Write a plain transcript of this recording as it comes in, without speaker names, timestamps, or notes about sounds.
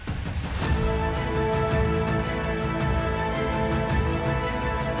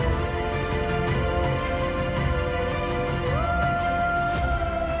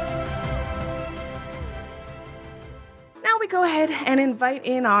go ahead and invite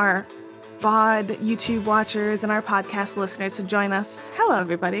in our VOD YouTube watchers and our podcast listeners to join us. Hello,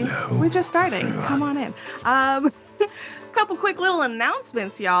 everybody. Hello, We're just starting. everyone. Come on in. Couple quick little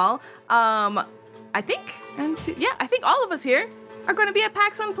announcements, y'all. I think all of us here are going to be at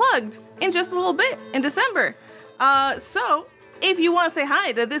PAX Unplugged in just a little bit in December. So if you want to say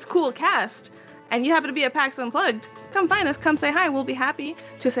hi to this cool cast and you happen to be at PAX Unplugged, come find us, come say hi. We'll be happy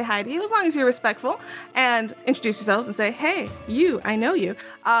to say hi to you as long as you're respectful and introduce yourselves and say, hey, you, I know you.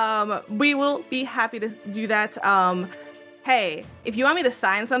 We will be happy to do that. Hey, if you want me to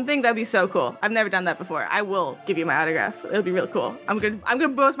sign something, that'd be so cool. I've never done that before. I will give you my autograph. It'll be real cool. I'm gonna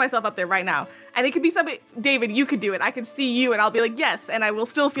boast myself up there right now. And it could be something, David, you could do it. I could see you and I'll be like, yes, and I will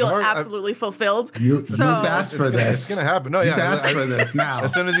still feel absolutely fulfilled. You asked for this. It's gonna happen. No, yeah, you asked for this now.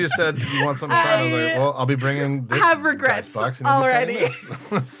 As soon as you said you want something signed, I was like, well, I'll be bringing this have regrets box and already.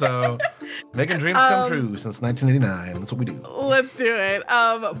 So, making dreams come true since 1989. That's what we do. Let's do it.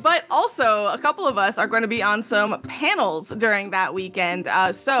 But also, a couple of us are going to be on some panels during that weekend.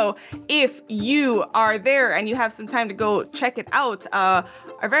 So if you are there and you have some time to go check it out, our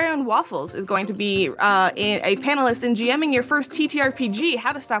very own Waffles is going to be a panelist in GMing your first TTRPG,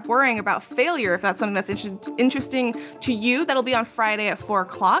 how to stop worrying about failure, if that's something that's interesting to you. That'll be on Friday at 4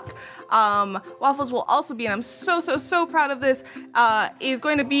 o'clock. Waffles will also be, and I'm so proud of this, is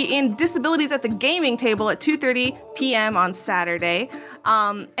going to be in Disabilities at the Gaming Table at 2:30 p.m. on Saturday.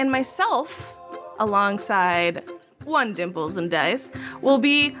 And myself, alongside One Dimples and Dice, will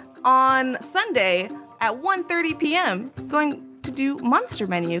be on Sunday at 1:30 p.m. going to do Monster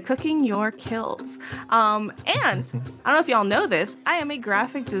Menu, cooking your kills. And I don't know if y'all know this, I am a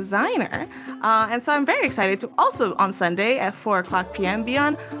graphic designer. And so I'm very excited to also on Sunday at 4 o'clock p.m. be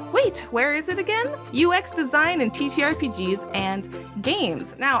on, wait, where is it again? UX design and TTRPGs and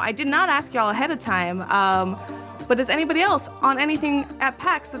games. Now, I did not ask y'all ahead of time, but is anybody else on anything at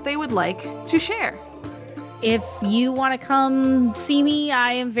PAX that they would like to share? If you want to come see me,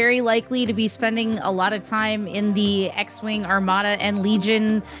 I am very likely to be spending a lot of time in the X-Wing, Armada, and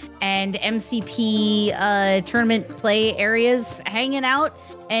Legion and MCP tournament play areas, hanging out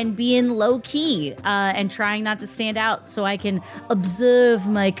and being low-key and trying not to stand out so I can observe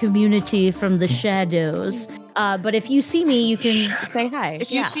my community from the shadows. But if you see me, you can say hi.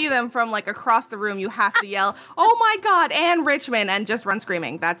 If you see them from like across the room, you have to yell, "Oh my God, Anne Richmond," and just run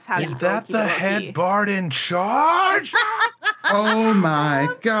screaming. That's how Is that the head bard in charge? Oh my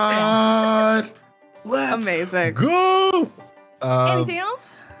God. Let's amazing. Go. Anything else?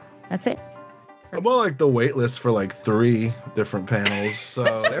 That's it. I'm on like the wait list for like 3 different panels. So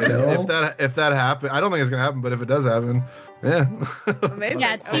if that happens, I don't think it's gonna happen, but if it does happen, yeah. Amazing.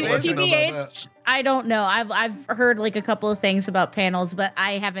 Yeah, TBH, I don't know. I've heard like a couple of things about panels, but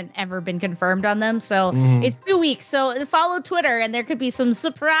I haven't ever been confirmed on them. So it's 2 weeks. So follow Twitter, and there could be some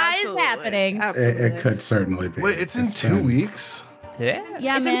surprise happenings. It could certainly be. Wait, it's in 2 weeks? Yeah.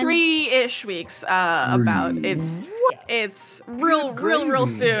 It's in 3-ish weeks. About it's real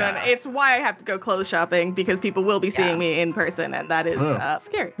soon. It's why I have to go clothes shopping because people will be seeing me in person, and that is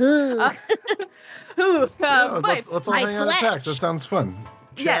scary. Let's all hang out at PAX. That sounds fun.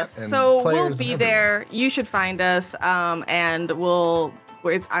 Yes, so we'll be there. You should find us, and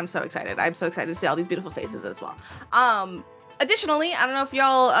I'm so excited. I'm so excited to see all these beautiful faces as well. Additionally, I don't know if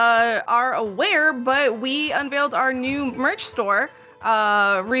y'all are aware, but we unveiled our new merch store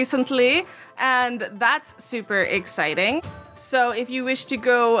recently, and that's super exciting. So if you wish to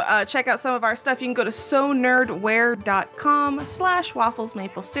go check out some of our stuff, you can go to sonerdwear.com/waffles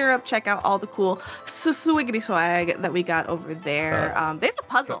maple syrup. Check out all the cool swiggity swag that we got over there. There's a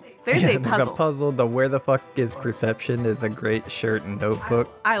puzzle. There's a puzzle. The Where the Fuck is Perception is a great shirt and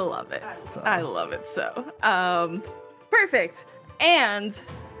notebook. I love it. I love it so. Perfect. And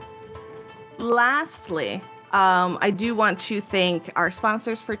lastly, I do want to thank our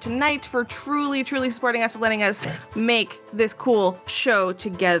sponsors for tonight for truly supporting us and letting us make this cool show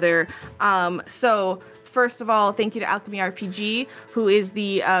together. So first of all, thank you to Alchemy RPG, who is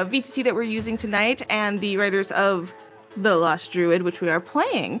the VTT that we're using tonight, and the writers of The Lost Druid, which we are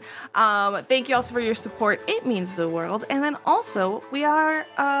playing. Thank you also for your support. It means the world. And then also, we are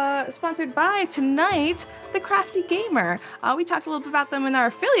sponsored by tonight, The Crafty Gamer. We talked a little bit about them in our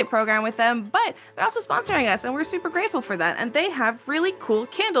affiliate program with them, but they're also sponsoring us, and we're super grateful for that. And they have really cool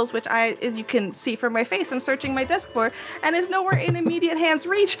candles, which as you can see from my face, I'm searching my desk for, and is nowhere in immediate hand's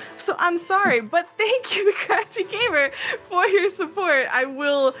reach. So I'm sorry, but thank you, The Crafty Gamer, for your support. I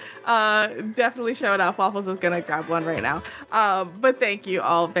will definitely show it off. Waffles is gonna grab one right now. But thank you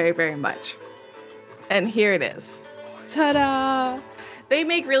all very, very much. And here it is. Ta-da! they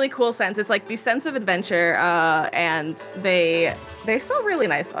make really cool sense. It's like the sense of adventure, and they smell really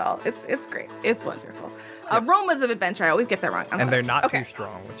nice. Well, it's great. It's wonderful. Aromas of adventure. I always get that wrong. I'm and sorry. they're not Okay. too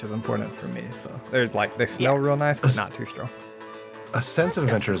strong, which is important for me. So they're like they smell real nice, but not too strong. A sense of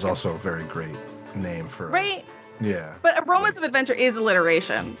adventure is also a very great name for. Right. Yeah. But aromas of adventure is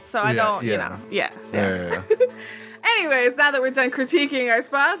alliteration, so I don't, you yeah. know, yeah. Yeah. Anyways, now that we're done critiquing our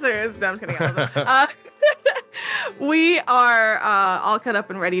sponsors, no, I'm just kidding. We are all cut up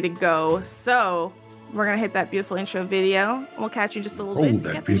and ready to go. So we're gonna hit that beautiful intro video. And we'll catch you in just a little Oh, bit to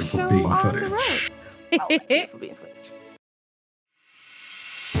that get beautiful the show bean on the footage. road. Oh, that beautiful bean footage.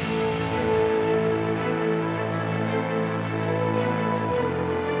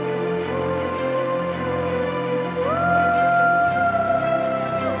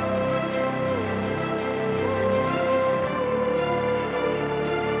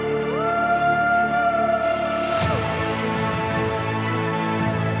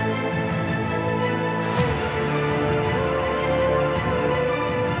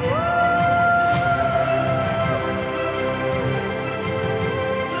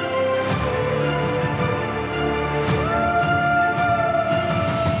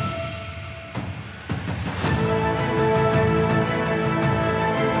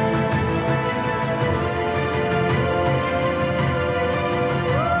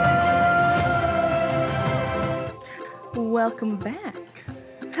 Welcome back.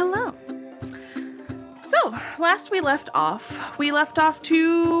 Hello. So, last we left off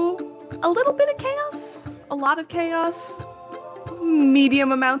to a little bit of chaos, a lot of chaos,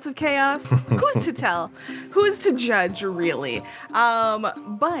 medium amounts of chaos. Who's to tell? Who's to judge, really?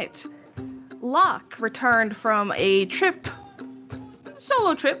 But Locke returned from a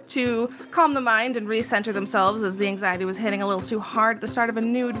solo trip to calm the mind and recenter themselves as the anxiety was hitting a little too hard at the start of a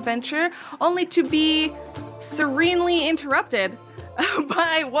new adventure, only to be serenely interrupted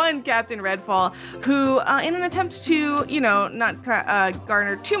by one Captain Redfall, who, in an attempt to, not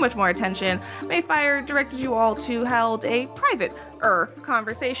garner too much more attention, Mayfire directed you all to held a private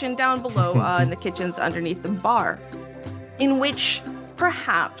conversation down below in the kitchens underneath the bar, in which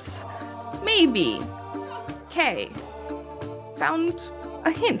perhaps, maybe, Kay found a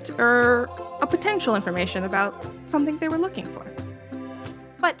hint or a potential information about something they were looking for.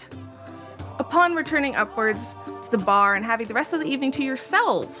 But upon returning upwards to the bar and having the rest of the evening to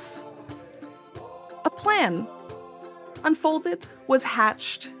yourselves, a plan unfolded, was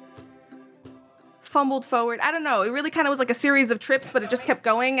hatched, fumbled forward. I don't know. It really kind of was like a series of trips, but it just kept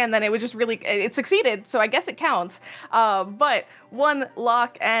going, and then it was just really, it succeeded, so I guess it counts. But one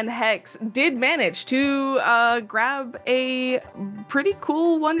Locke and Hex did manage to grab a pretty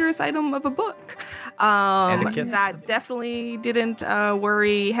cool, wondrous item of a book. And a kiss. That definitely didn't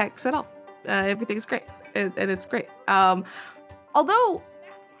worry Hex at all. Everything's great, and it's great. Although,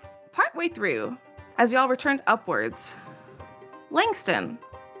 partway through, as y'all returned upwards, Langston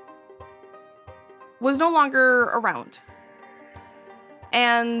was no longer around.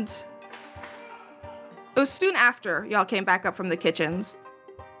 And it was soon after y'all came back up from the kitchens,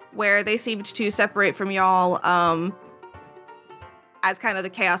 where they seemed to separate from y'all as kind of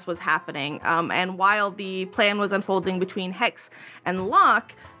the chaos was happening. And while the plan was unfolding between Hex and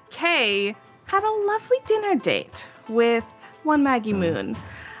Locke, Kay had a lovely dinner date with one Maggie Moon.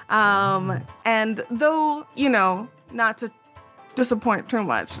 And though, not to disappoint too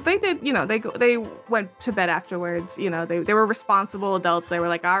much, they did, they went to bed afterwards. They were responsible adults. They were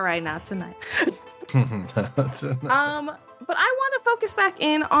like, all right, not tonight. But I want to focus back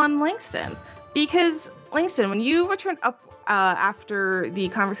in on Langston, because Langston, when you returned up after the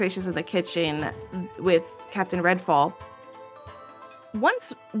conversations in the kitchen with Captain Redfall,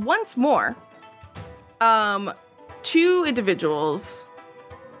 once more, two individuals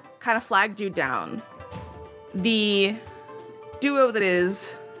kind of flagged you down. The duo that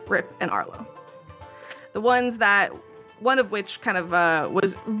is Rip and Arlo. One of which kind of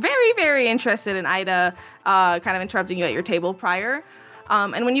was very, very interested in Ida, kind of interrupting you at your table prior.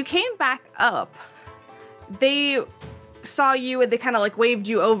 And when you came back up, they saw you and they kind of like waved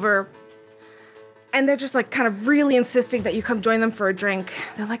you over. And they're just like kind of really insisting that you come join them for a drink.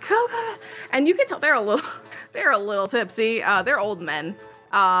 They're like, oh God. And you can tell they're a little tipsy. They're old men.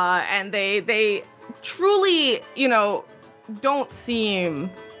 And they truly, don't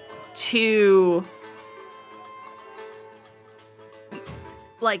seem too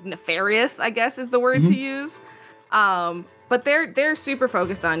like nefarious, I guess is the word to use. But they're super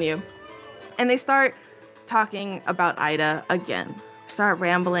focused on you. And they start talking about Ida again. Start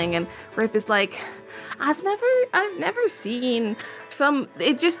rambling, and Rip is like, I've never seen Arlo,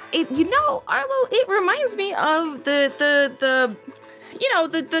 it reminds me of the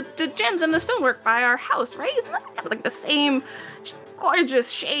the gems and the stonework by our house, right? Isn't that kind of like the same just gorgeous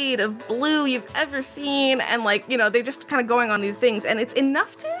shade of blue you've ever seen? And like, they're just kind of going on these things, and it's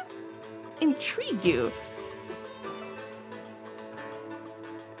enough to intrigue you.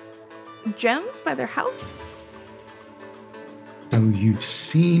 Gems by their house? So you've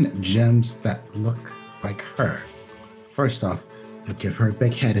seen gems that look like her. First off, you'll give her a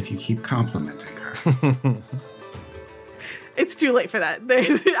big head if you keep complimenting her. It's too late for that.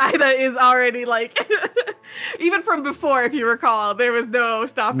 Ida is already like, even from before, if you recall, there was no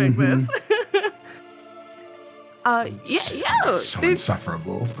stopping this. So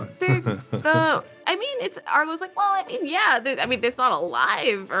insufferable. It's Arlo's like, well, it's not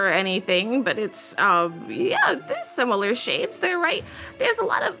alive or anything, but it's, there's similar shades. They're right. There's a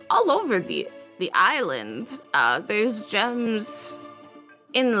lot of all over the island. There's gems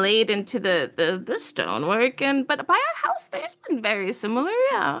inlaid into the stonework, but by our house, there's been very similar.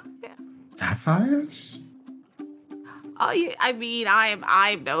 Yeah. Sapphires? Oh, yeah,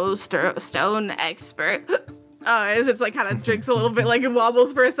 I'm no stone expert. It's just like kind of drinks a little bit, like it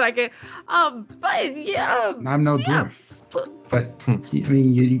wobbles for a second. But yeah. I'm no dwarf. But you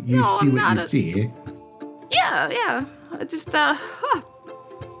see what you see. Yeah. Just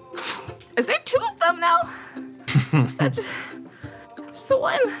is there two of them now? Is that just the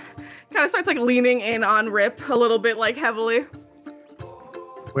one? Kind of starts like leaning in on Rip a little bit, like heavily.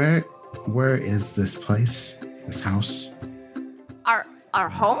 Where is this place? This house? Our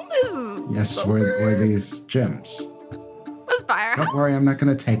home is. Yes, where these gems? Was by our house. Don't worry, I'm not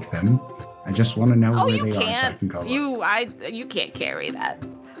going to take them. I just want to know where they are so I can go. You can't carry that.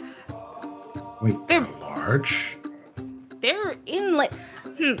 Wait, they're large. They're in like.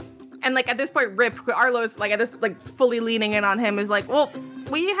 And like at this point, Arlo's like at this like fully leaning in on him is like, well,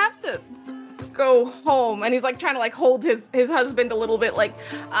 we have to go home, and he's like trying to like hold his husband a little bit, like,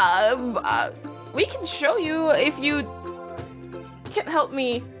 we can show you if you can help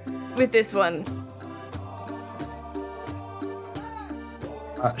me with this one.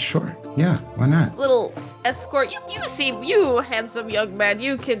 Sure. Yeah, why not? Little escort. You handsome young man,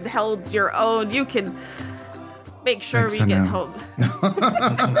 you can hold your own. You can make sure we get home.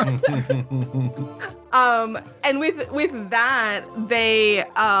 And with that, they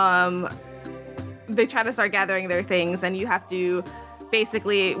try to start gathering their things, and you have to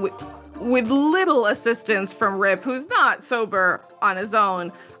basically, with little assistance from Rip, who's not sober on his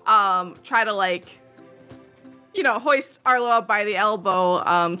own, try to like, hoist Arlo up by the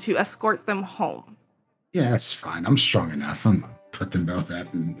elbow to escort them home. Yeah, that's fine. I'm strong enough. I'm put them both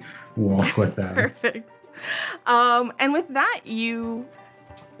up and walk with them. Perfect. And with that, you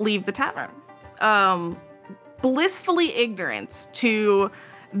leave the tavern, blissfully ignorant to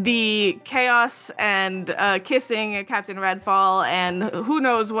the chaos and kissing at Captain Redfall and who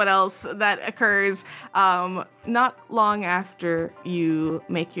knows what else that occurs not long after you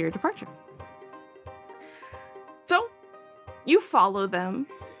make your departure. So you follow them.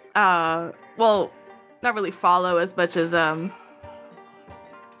 Well, not really follow as much as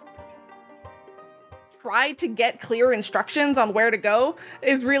try to get clear instructions on where to go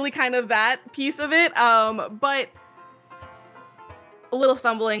is really kind of that piece of it. But a little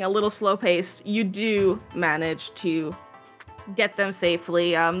stumbling, a little slow paced, you do manage to get them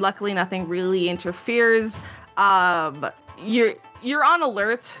safely. Luckily, nothing really interferes. You're on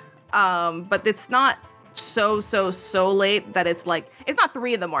alert, but it's not so late that it's like, it's not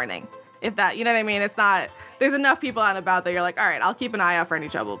 3 a.m. If that, you know what I mean? It's not, there's enough people out and about that you're like, all right, I'll keep an eye out for any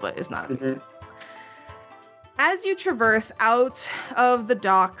trouble, but it's not. Mm-hmm. As you traverse out of the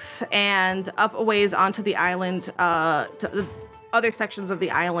docks and up a ways onto the island, to the other sections of the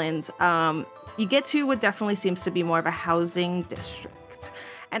island, you get to what definitely seems to be more of a housing district.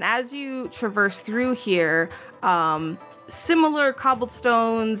 And as you traverse through here, similar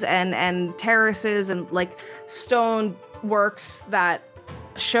cobblestones and terraces and like stone works that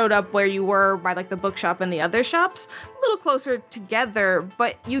showed up where you were by like the bookshop and the other shops, a little closer together,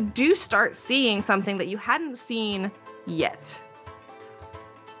 but you do start seeing something that you hadn't seen yet,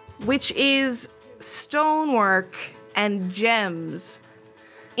 which is stonework and gems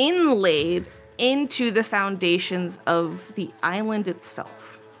inlaid into the foundations of the island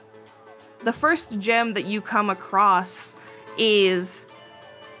itself. The first gem that you come across is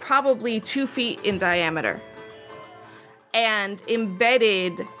probably 2 feet in diameter and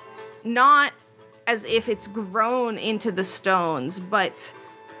embedded, not as if it's grown into the stones, but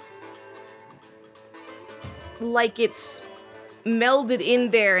like it's melded in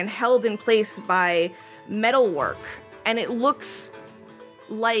there and held in place by metalwork. And it looks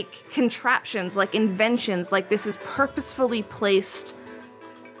like contraptions, like inventions, like this is purposefully placed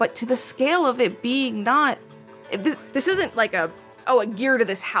but to the scale of it being not, this isn't like a gear to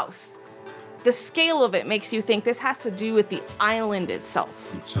this house. The scale of it makes you think this has to do with the island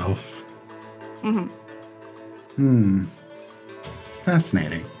itself.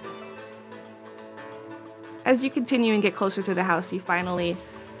 Fascinating. As you continue and get closer to the house, you finally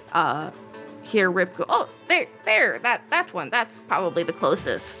hear Rip go, "Oh, there, that one. That's probably the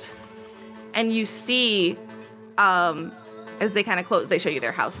closest." And you see, as they kind of close, they show you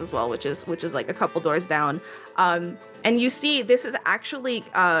their house as well, which is like a couple doors down. And you see this is actually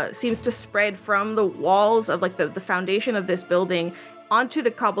seems to spread from the walls of like the foundation of this building onto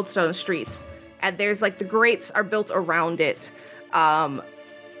the cobblestone streets. And there's like the grates are built around it,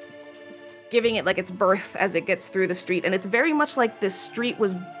 giving it like its birth as it gets through the street. And it's very much like this street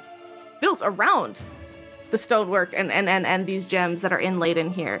was built around the stonework and these gems that are inlaid in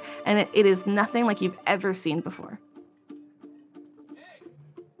here. And it is nothing like you've ever seen before.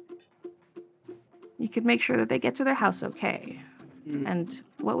 You could make sure that they get to their house okay. And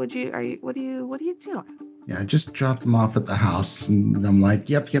what are you doing? Yeah, I just dropped them off at the house, and I'm like,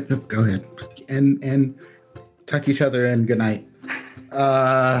 yep, go ahead. And tuck each other in. Good night.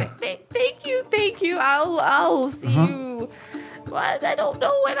 Thank you. I'll see you. What? I don't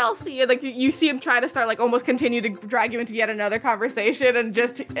know when I'll see you. Like you see him try to start like almost continue to drag you into yet another conversation and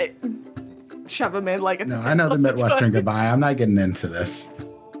just shove him in like it's. No, I know the Midwestern goodbye. I'm not getting into this.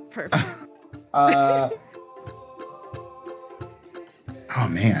 Perfect. Oh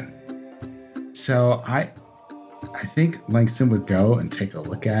man. So I think Langston would go and take a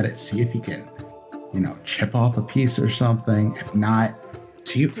look at it, see if he can, chip off a piece or something. If not,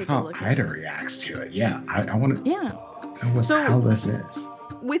 see how Ida reacts to it. Yeah, I want to know how this is.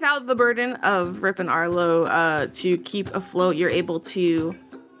 Without the burden of Rip and Arlo to keep afloat, you're able to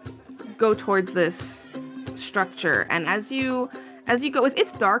go towards this structure. And as you go,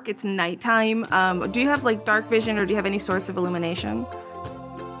 it's dark, it's nighttime. Do you have like dark vision or do you have any source of illumination?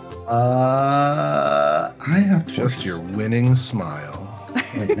 I have torches. Just your winning smile.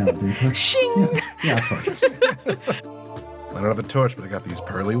 Right now, dude. Shing! Yeah, torches. I don't have a torch, but I got these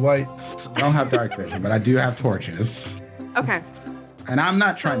pearly whites. I don't have dark vision, but I do have torches. Okay. And I'm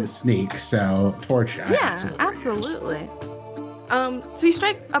not trying to sneak, so torch. Yeah, absolutely. So you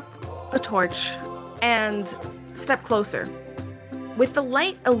strike up a torch and step closer. With the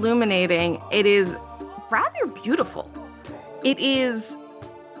light illuminating, it is rather beautiful.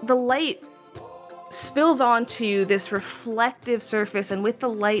 The light spills onto this reflective surface, and with the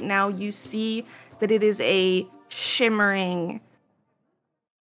light now you see that it is a shimmering,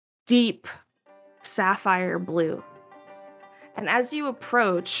 deep sapphire blue. And as you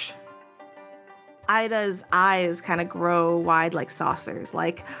approach, Ida's eyes kind of grow wide like saucers,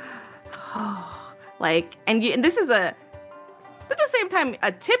 and this is at the same time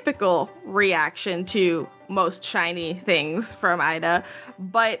a typical reaction to most shiny things from Ida,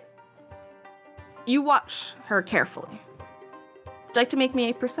 but you watch her carefully. Would you like to make me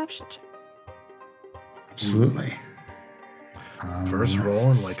a perception check? Absolutely. First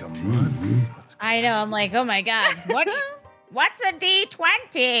rolling like a month. I know. I'm like, oh my god, what's a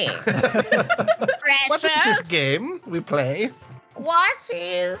D20? What is this game we play? What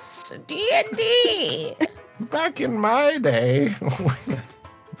is D&D? Back in my day,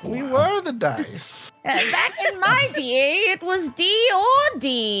 we were the dice. Back in my day, it was D or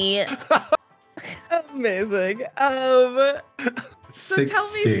D. Amazing. So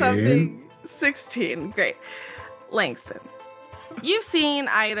tell me something. 16. Great. Langston, you've seen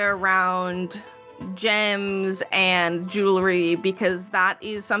Ida around gems and jewelry because that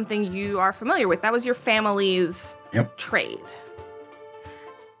is something you are familiar with. That was your family's trade.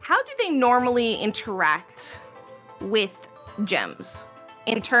 How do they normally interact with gems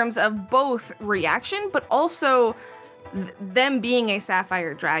in terms of both reaction, but also them being a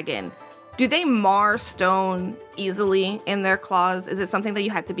sapphire dragon? Do they mar stone easily in their claws? Is it something that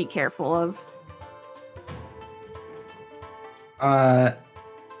you had to be careful of?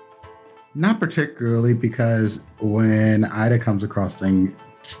 Not particularly, because when Ida comes across things,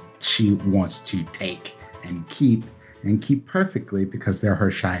 she wants to take and keep perfectly because they're her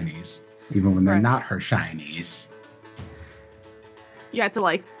shinies, even when they're not her shinies. You had to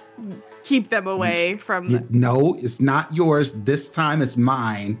like keep them away from. No, it's not yours. This time it's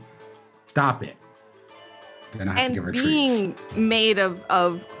mine. Stop it. Then I have to give her treats. And being made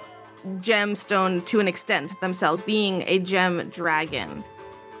of gemstone to an extent themselves, being a gem dragon,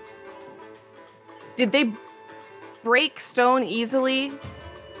 did they break stone easily?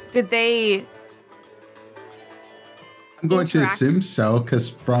 Did they? I'm going to assume so, because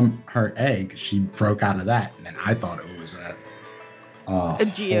from her egg, she broke out of that, and I thought it was A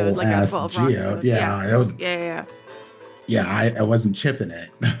geode, like a ass 12 rock geode. sword. Yeah, it was. Yeah. I wasn't chipping it.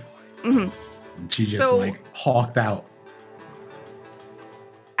 Hmm. And she just hawked out.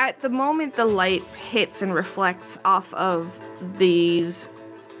 At the moment the light hits and reflects off of these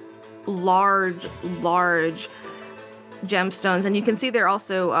large gemstones, and you can see they're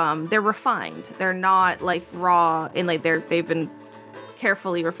also they're refined. They're not like raw and like they've been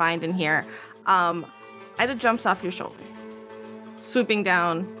carefully refined in here. Ida jumps off your shoulder, swooping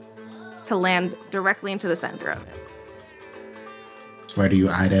down to land directly into the center of it. Swear to you,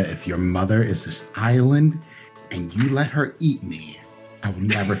 Ida, if your mother is this island and you let her eat me, I will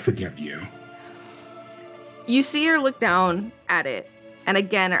never forgive you. You see her look down at it, and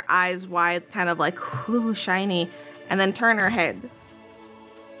again, her eyes wide, kind of like, ooh, shiny, and then turn her head.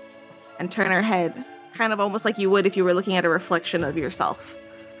 Kind of almost like you would if you were looking at a reflection of yourself.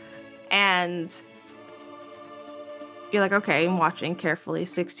 And you're like, okay, I'm watching carefully,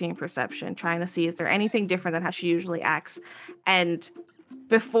 16 perception, trying to see, is there anything different than how she usually acts? And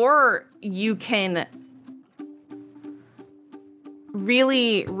before you can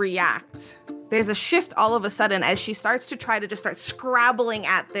really react, there's a shift all of a sudden as she starts to try to just start scrabbling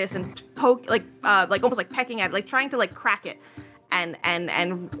at this and poke, like almost like pecking at it, like trying to like crack it and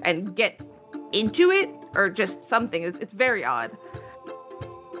get into it or just something. It's very odd.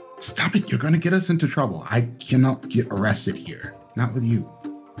 Stop it. You're going to get us into trouble. I cannot get arrested here. Not with you.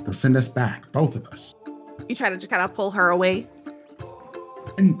 They'll send us back, both of us. You try to just kind of pull her away.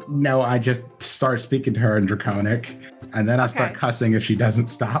 And no, I just start speaking to her in Draconic, and then I start cussing if she doesn't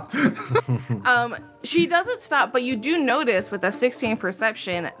stop. She doesn't stop, but you do notice with a 16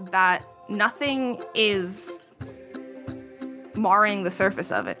 perception that nothing is marring the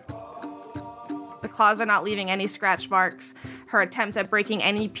surface of it. The claws are not leaving any scratch marks. Her attempt at breaking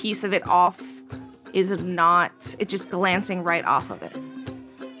any piece of it off is not, it's just glancing right off of it.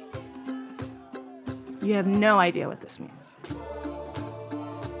 You have no idea what this means.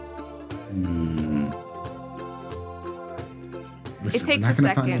 Listen, It takes we're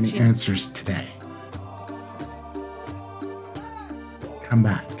not a going to find second. any answers today. Come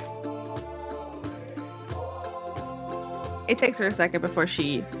back. It takes her a second before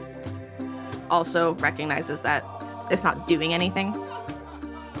she also recognizes that it's not doing anything.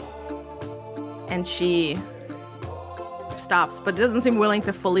 And she stops, but doesn't seem willing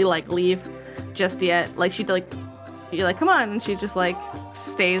to fully like leave just yet. Like you're like, come on, and she just like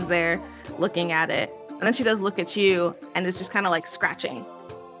stays there looking at it. And then she does look at you and is just kind of like scratching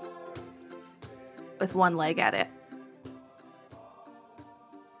with one leg at it.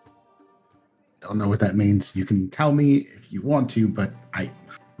 Don't know what that means. You can tell me if you want to, but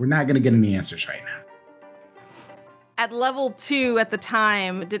we're not going to get any answers right now. At level 2 at the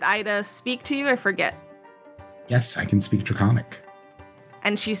time, did Ida speak to you? I forget. Yes, I can speak Draconic.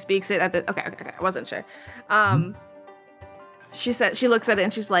 And she speaks it at the okay, I wasn't sure. She said, she looks at it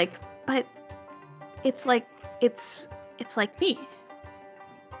and she's like, but it's like me.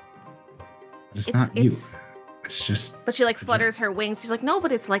 It's not you. It's just. But she like flutters her wings. She's like, no,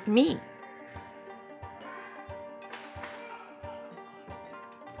 but it's like me.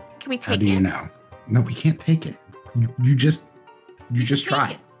 Can we take it? How do you know? No, we can't take it. You just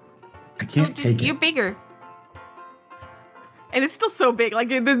try. I can't take it. You're bigger. And it's still so big. Like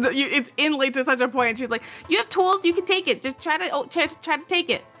it's inlaid to such a point. She's like, you have tools. You can take it. Just try to take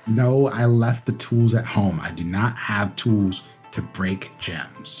it. No, I left the tools at home. I do not have tools to break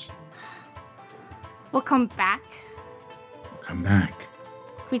gems. We'll come back. Come back.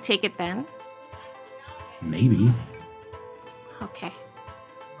 Can we take it then? Maybe. Okay.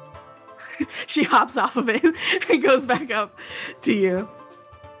 She hops off of it and goes back up to you.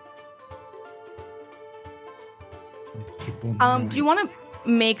 Do you want to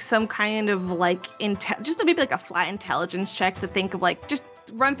make some kind of like just maybe like a flat intelligence check to think of like just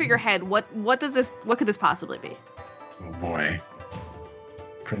run through your head what could this possibly be? Oh boy.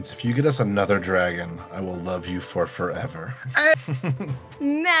 Prince, if you get us another dragon, I will love you for forever.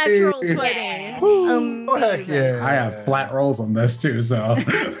 Natural 20. Oh, heck yeah. I have flat rolls on this too, so.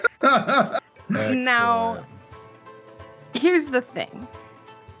 Now, here's the thing.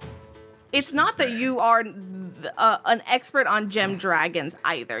 It's not that you are an expert on gem dragons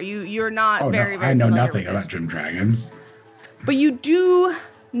either. You're not very I know familiar nothing with about this. gem dragons. But you do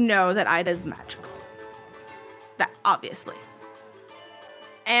know that Ida's magical. That obviously.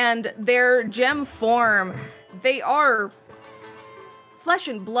 And their gem form, they are flesh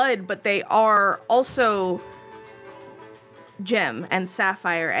and blood, but they are also gem and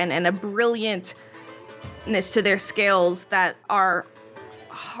sapphire and a brilliantness to their scales that are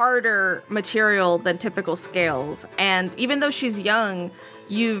harder material than typical scales. And even though she's young,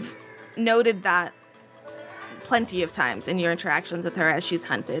 you've noted that plenty of times in your interactions with her as she's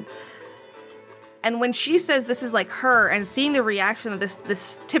hunted. And when she says this is like her, and seeing the reaction of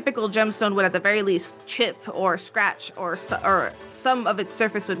this typical gemstone would at the very least chip or scratch or some of its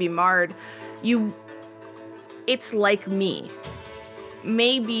surface would be marred, it's like me.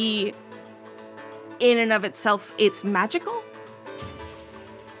 Maybe in and of itself, it's magical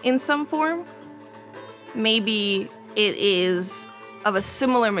in some form. Maybe it is of a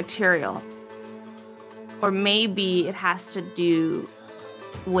similar material. Or maybe it has to do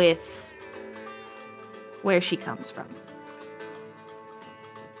with where she comes from.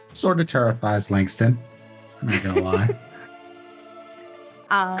 Sort of terrifies Langston. I'm not gonna lie.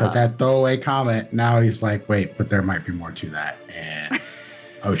 Because that throwaway comment, now he's like, wait, but there might be more to that. And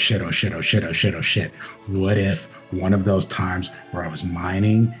oh shit. What if one of those times where I was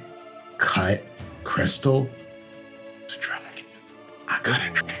mining cut crystal to dragon? I got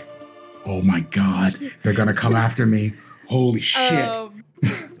it. Oh my god, they're gonna come after me. Holy shit.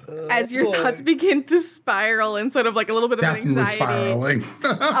 As your thoughts begin to spiral in sort of like a little bit of Definitely an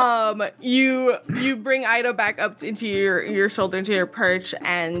anxiety, you bring Ida back up into your shoulder, into your perch,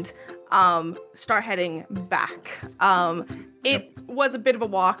 and start heading back. It was a bit of a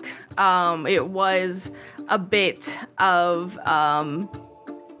walk. It was a bit of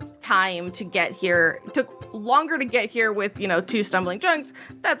time to get here. It took longer to get here with, 2 stumbling drunks.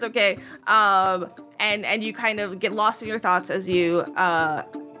 That's okay. And you kind of get lost in your thoughts as you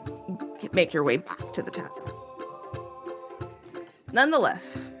make your way back to the tavern.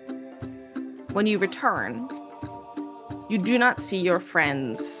 Nonetheless, when you return, you do not see your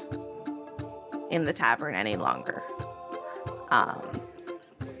friends in the tavern any longer.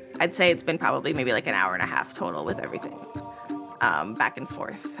 I'd say it's been probably maybe like an hour and a half total with everything back and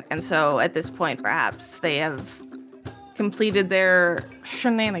forth. And so at this point, perhaps they have completed their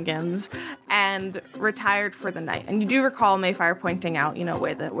shenanigans and retired for the night. And you do recall Mayfire pointing out,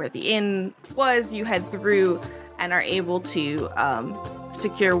 where the inn was. You head through and are able to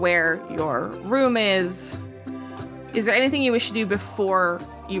secure where your room is. Is there anything you wish to do before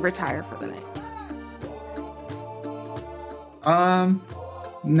you retire for the night?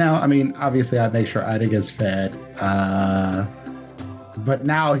 No, I mean, obviously I'd make sure Ida gets fed. But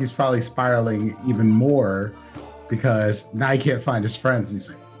now he's probably spiraling even more because now he can't find his friends. He's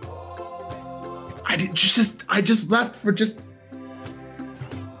like, I just left for just.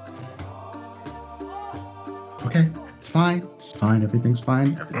 Okay, it's fine. Everything's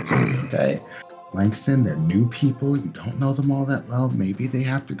fine. Okay. Langston, they're new people. You don't know them all that well. Maybe they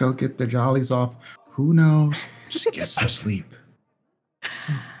have to go get their jollies off. Who knows? Just get some sleep.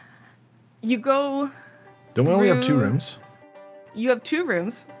 You go. Don't we only have 2 rooms? You have 2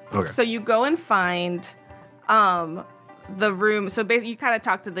 rooms. Okay. So you go and find the room. So basically, you kind of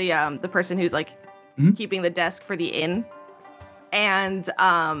talk to the person who's like keeping the desk for the inn, and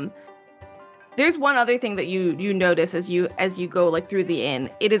there's one other thing that you notice as you go like through the inn.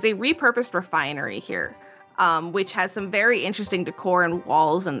 It is a repurposed refinery here, which has some very interesting decor and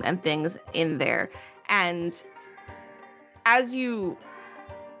walls and things in there. And as your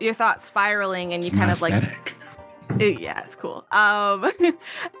thoughts spiraling and you kind of like, yeah, it's cool.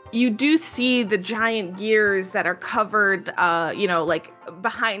 You do see the giant gears that are covered, like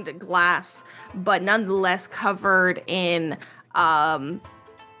behind glass, but nonetheless covered in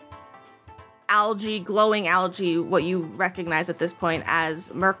algae, glowing algae, what you recognize at this point as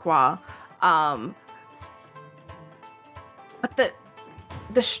merkwa. But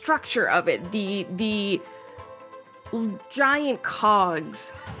the structure of it, the giant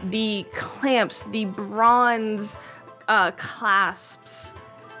cogs, the clamps, the bronze clasps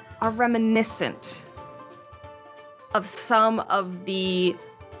are reminiscent of some of the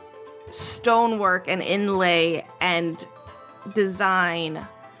stonework and inlay and design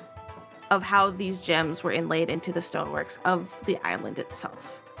of how these gems were inlaid into the stoneworks of the island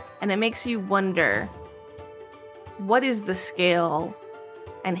itself. And it makes you wonder, what is the scale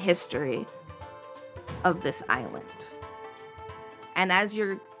and history of this island? And as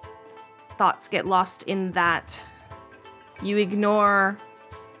your thoughts get lost in that, you ignore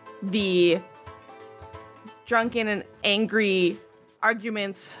the drunken and angry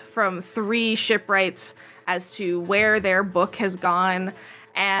arguments from 3 shipwrights as to where their book has gone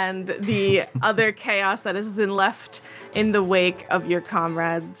and the other chaos that has been left in the wake of your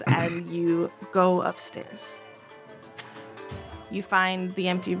comrades, and you go upstairs. You find the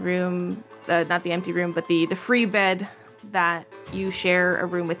empty room, not the empty room, but the free bed that you share a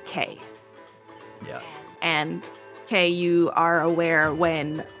room with Kay. Yeah. And Kay, you are aware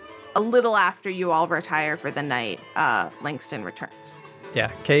when a little after you all retire for the night, Langston returns.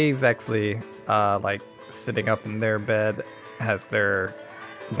 Yeah, Kay's actually like sitting up in their bed, has their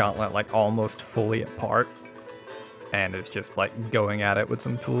gauntlet like almost fully apart, and is just like going at it with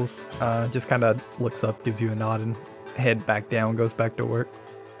some tools. Just kind of looks up, gives you a nod, and head back down, goes back to work.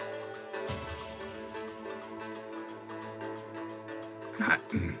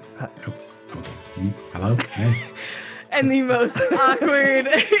 Hello? Hey. And the most awkward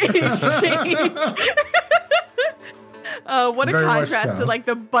exchange. What a Very much contrast so. to like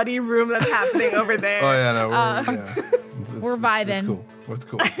the buddy room that's happening over there. Oh yeah, no, We're vibing. It's cool. It's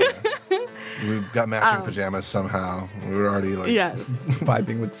cool. Yeah. We've got matching pajamas somehow. We were already like. Yes.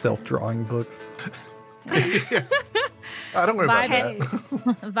 Vibing with self-drawing books. Yeah. Don't worry about that.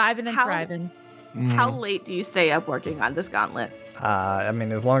 Vibing and How- thriving. How late do you stay up working on this gauntlet? I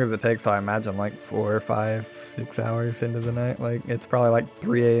mean, as long as it takes, I imagine like 4 or 5, 6 hours into the night. Like it's probably like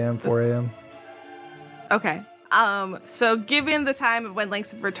 3 a.m., 4 a.m. Okay. So given the time of when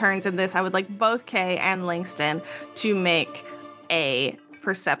Langston returns in this, I would like both Kay and Langston to make a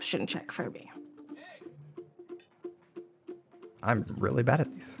perception check for me. I'm really bad at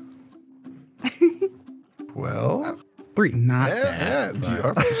these. Well, 3. Not yeah, bad. you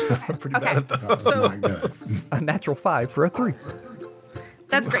but are pretty Okay. bad at that those. was not good. A natural 5 for a 3.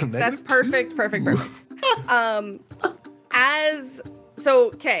 That's great. That's Negative perfect. So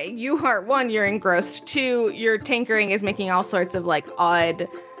Kay, you are 1, you're engrossed. 2, your tinkering is making all sorts of like odd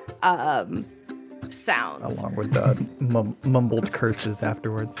sounds. Along with mumbled curses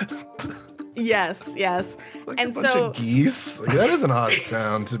afterwards. Yes. Like And a bunch so- of geese. Like, that is an odd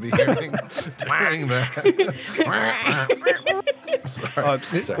sound to be hearing during that. Sorry.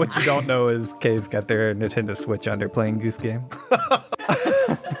 What you don't know is Kay's got their Nintendo Switch under playing Goose Game.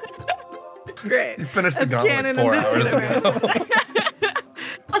 Great. You finished the That's gauntlet canon 4 in hours this ago.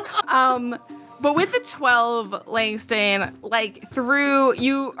 But with the 12, Langston, like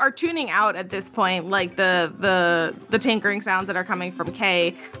you are tuning out at this point, like the tinkering sounds that are coming from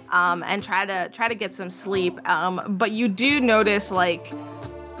Kay, and try to get some sleep. But you do notice, like,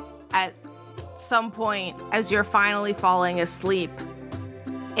 at some point as you're finally falling asleep,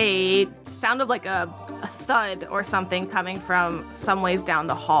 a sound of like a thud or something coming from some ways down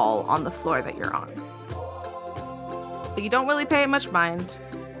the hall on the floor that you're on. But you don't really pay it much mind.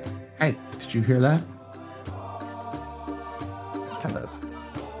 Hey, did you hear that? Kind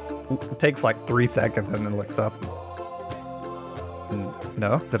of takes like 3 seconds and then looks up.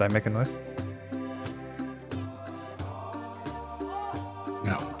 No? Did I make a noise?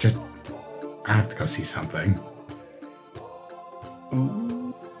 No, just I have to go see something.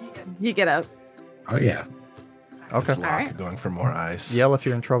 You get up. Oh yeah. Okay. It's Locke going for more ice. Yell if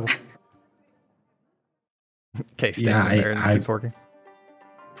you're in trouble. Kay stays Yeah, in there and I- keeps working.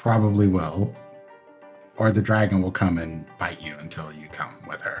 Probably will. Or the dragon will come and bite you until you come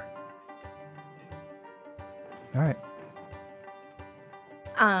with her. All right.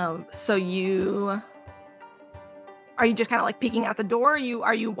 So are you just kind of like peeking out the door? Or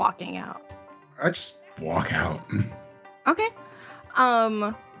are you walking out? I just walk out. Okay.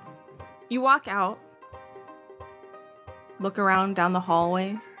 You walk out, look around down the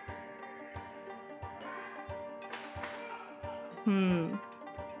hallway.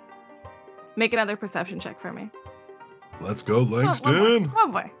 Make another perception check for me. Let's go, Just Langston.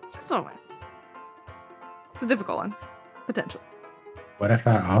 one more. Just one more. It's a difficult one, potentially. What if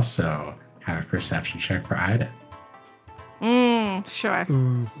I also have a perception check for Ida? Sure.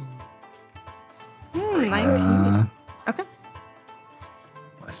 Ooh. 19. Okay.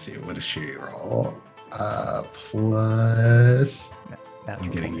 Let's see, what does she roll? Plus. I'm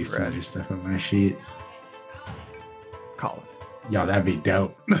Natural getting 20 used for to Ed. other stuff on my sheet. Call it. Yo, that'd be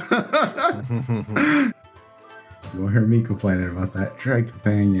dope. You won't hear me complaining about that. Drag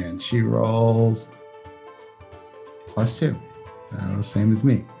companion. She rolls +2. Same as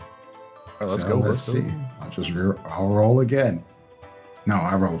me. All right, let's So go. Let's Let's see. I'll roll again. No,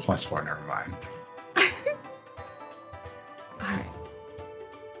 I roll +4. Never mind. All right.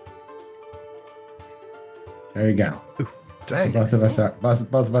 There you go. Dang. Both of us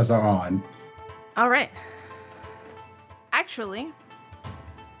are on. All right. Actually,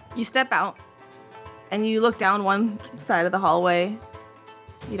 you step out and you look down one side of the hallway.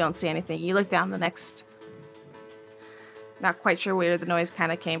 You don't see anything. You look down the next. Not quite sure where the noise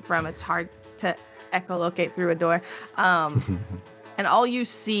kind of came from. It's hard to echolocate through a door. And all you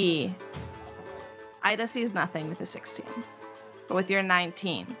see, Ida sees nothing with a 16. But with your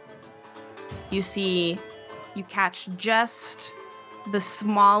 19, you catch just the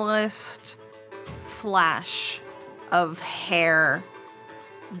smallest flash of hair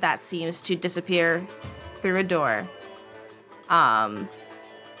that seems to disappear through a door. And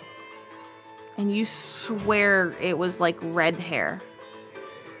you swear it was like red hair.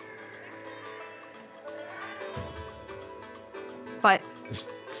 But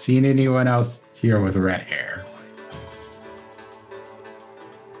Seen anyone else here with red hair?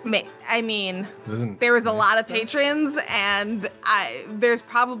 I mean, Doesn't there was a lot of patrons, and there's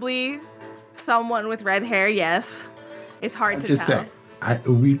probably someone with red hair. Yes, it's hard I'm to just tell.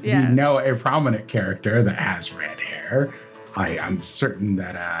 saying. We Yeah. know a prominent character that has red hair. I'm certain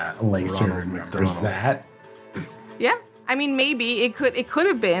that Lacer Ronald remembers McDonald. that. Yeah, I mean, maybe it could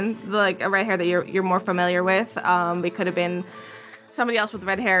have been like a red hair that you're more familiar with. It could have been somebody else with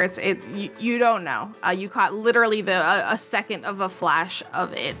red hair. You don't know. You caught literally a second of a flash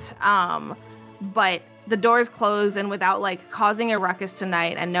of it. But the doors close, and without like causing a ruckus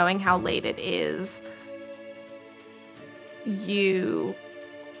tonight, and knowing how late it is,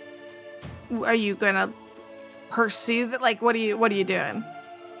 are you gonna pursue that? Like, what are you doing?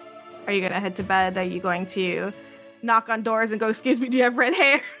 Are you gonna head to bed? Are you going to knock on doors and go, "Excuse me, do you have red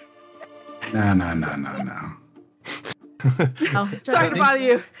hair?" No. Oh, Sorry to bother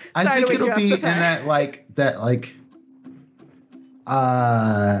you. I Sorry to think wake you it'll up, be so in sorry. that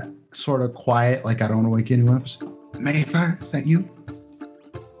sort of quiet, like I don't want to wake anyone up. So, Mayfair, is that you?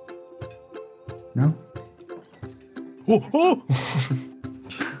 No? Oh.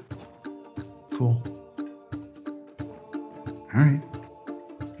 Cool. All right.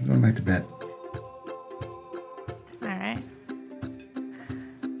 I'm going back to bed. All right.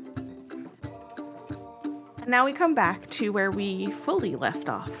 And now we come back to where we fully left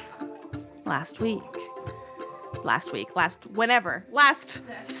off last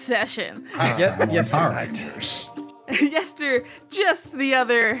session. Yesterday. Just the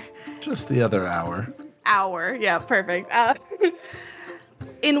other hour. Yeah, perfect.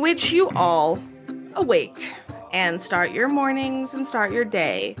 In which you all awake and start your mornings and start your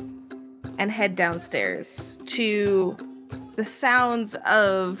day and head downstairs to the sounds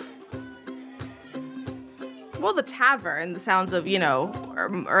of, well, the tavern, the sounds of,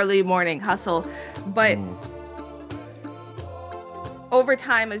 early morning hustle. But over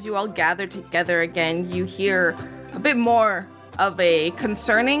time, as you all gather together again, you hear a bit more of a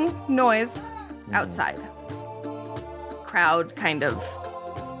concerning noise outside. Crowd kind of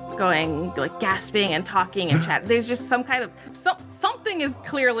going, like, gasping and talking and chatting. There's just some kind of something is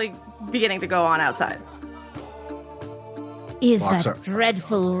clearly beginning to go on outside. Is Locks that are-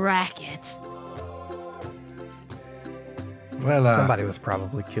 dreadful racket? Well, Somebody was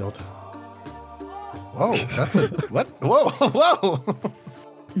probably killed. Whoa, that's a what? Whoa!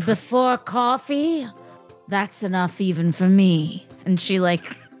 Before coffee? That's enough even for me. And she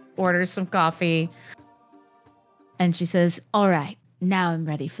orders some coffee. And she says, "All right, now I'm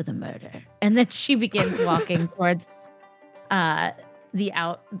ready for the murder." And then she begins walking towards the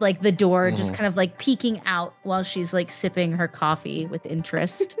door, just kind of peeking out while she's sipping her coffee with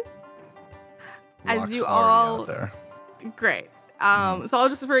interest. As Locke's you already all- out there. Great. So I'll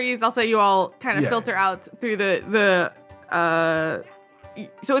just for ease, I'll say you all kind of Yeah. filter out through the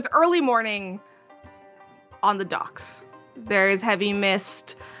so it's early morning on the docks. There is heavy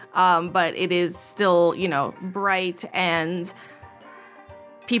mist, but it is still, bright, and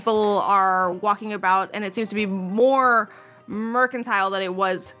people are walking about, and it seems to be more mercantile than it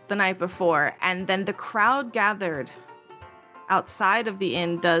was the night before. And then the crowd gathered outside of the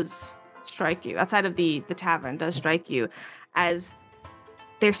inn does strike you, outside of the tavern does strike you, as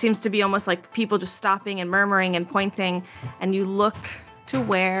there seems to be almost like people just stopping and murmuring and pointing, and you look to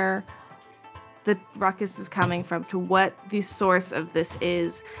where the ruckus is coming from, to what the source of this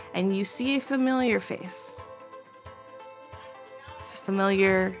is, and you see a familiar face. It's a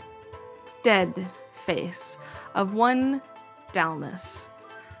familiar dead face of one Dalnus.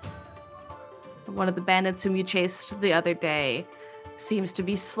 One of the bandits whom you chased the other day seems to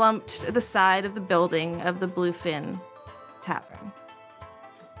be slumped at the side of the building of the Bluefin Tavern.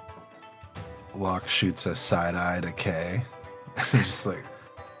 Locke shoots a side eye to Kay. Just like,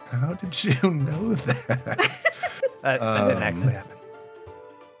 how did you know that? That didn't actually happen.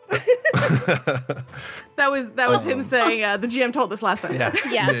 That was him saying, the GM told us last time. Yeah.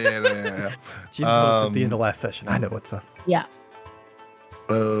 Yeah. yeah. She told us at the end of last session. I know what's up. Yeah.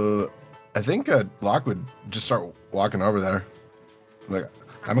 I think Locke would just start walking over there. Like,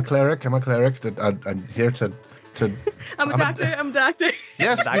 I'm a cleric. I'm here to. I'm a doctor.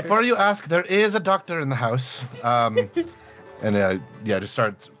 Yes, Doctor? before you ask, there is a doctor in the house. Just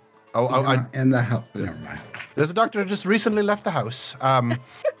start. And the hell, never mind. There's a doctor who just recently left the house.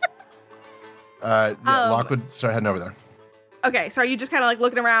 Locke would start heading over there. Okay, so are you just kind of like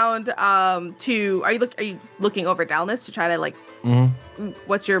looking around? Are you looking over Dallas to try to like? Mm-hmm.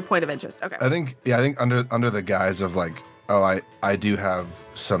 What's your point of interest? Okay. I think under the guise of like, I do have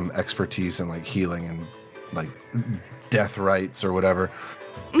some expertise in like healing and like death rites or whatever.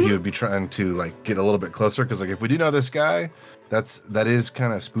 Mm-hmm. He would be trying to like get a little bit closer because like if we do know this guy, that is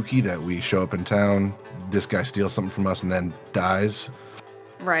kind of spooky that we show up in town, this guy steals something from us and then dies.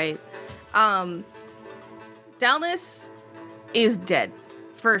 Right. Dallas is dead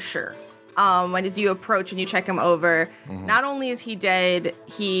for sure. When you approach and you check him over, not only is he dead,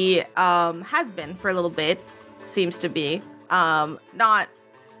 he has been for a little bit, seems to be. Not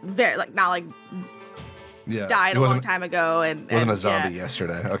died a long time ago and wasn't a zombie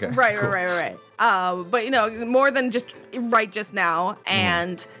yesterday. Okay. Right, cool. right. But more than just now,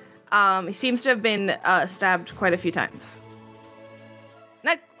 and he seems to have been stabbed quite a few times.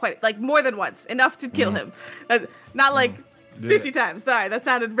 Not quite, like more than once, enough to kill him. Not like 50 times. Sorry, that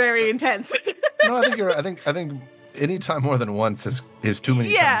sounded very intense. No, I think you're right. I think any time more than once is too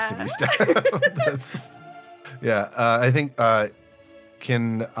many times to be stabbed. I think.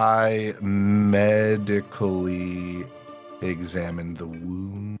 Can I medically examine the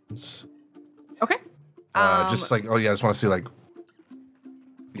wounds? Okay. Just like, I just want to see like.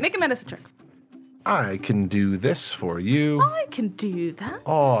 Make a medicine check. I can do this for you. I can do that.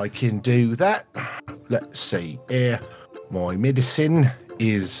 I can do that. Let's see. My medicine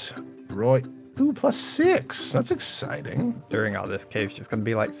is right. 2 + 6. That's exciting. During all this, Cave's just gonna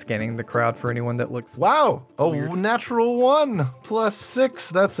be like scanning the crowd for anyone that looks. Wow! Weird. Natural 1 + 6.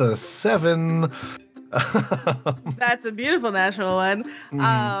 That's a 7. That's a beautiful natural one.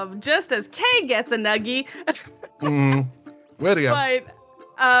 Just as Kay gets a nuggie. Way to go.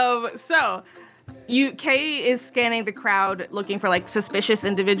 But so Kay is scanning the crowd looking for like suspicious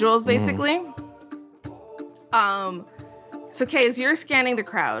individuals, basically. So Kay, as you're scanning the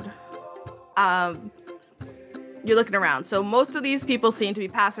crowd, you're looking around. So most of these people seem to be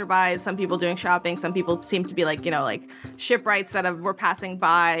passerbys, some people doing shopping, some people seem to be like, like shipwrights that were passing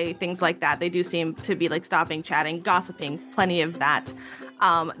by, things like that. They do seem to be like stopping, chatting, gossiping, plenty of that.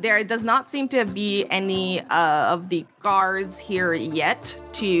 There does not seem to be any of the guards here yet,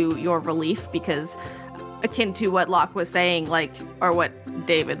 to your relief, because akin to what Locke was saying, or what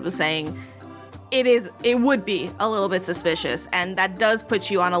David was saying, it would be a little bit suspicious, and that does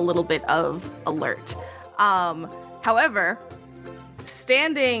put you on a little bit of alert. However,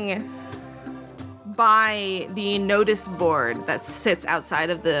 standing by the notice board that sits outside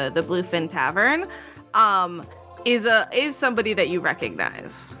of the Bluefin Tavern, is somebody that you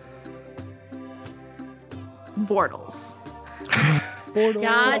recognize. Bortles. God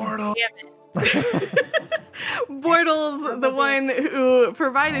damn it. Bortles, the one who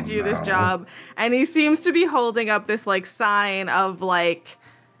provided you this job, and he seems to be holding up this like sign of like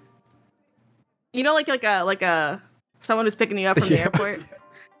a someone who's picking you up from the airport.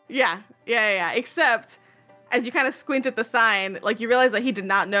 Yeah. Except as you kind of squint at the sign, like you realize that he did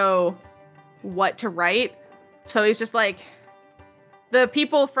not know what to write. So he's just like, the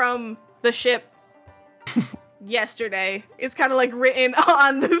people from the ship yesterday is kind of like written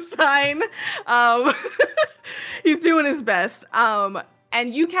on the sign. He's doing his best.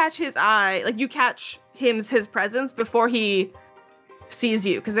 And you catch his eye, like you catch his presence before he sees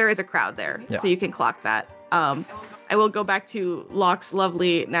you, because there is a crowd there. Yeah. So you can clock that. I will go back to Locke's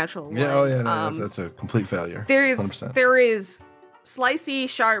lovely natural one. Yeah, no, that's a complete failure. There is 100%. There is slicey,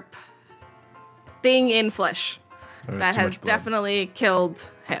 sharp thing in flesh that has definitely killed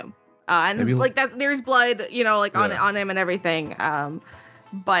him. And maybe like that, there's blood, on him and everything.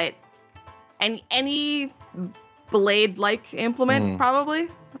 But any blade-like implement, probably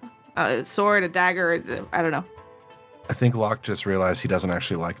a sword, a dagger, I don't know. I think Locke just realized he doesn't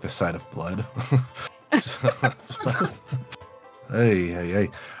actually like the sight of blood. Hey.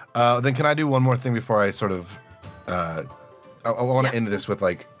 Then can I do one more thing before I sort of? I want to end this with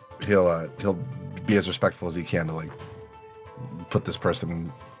like he'll be as respectful as he can to like put this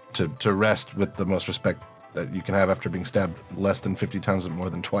person to rest with the most respect that you can have after being stabbed less than 50 times but more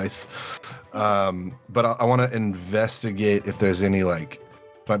than twice. But I want to investigate if there's any like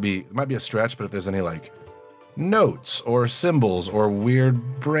it might be a stretch, but if there's any like notes or symbols or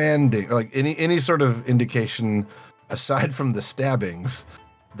weird branding or like any sort of indication aside from the stabbings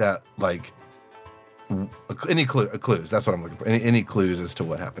that like any clues. That's what I'm looking for. Any clues as to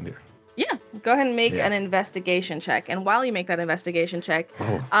what happened here. Yeah, go ahead and make an investigation check. And while you make that investigation check,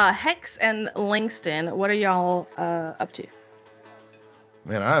 Hex and Langston, what are y'all up to?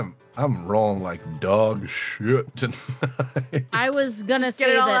 Man, I'm wrong like dog shit tonight. I was gonna Just say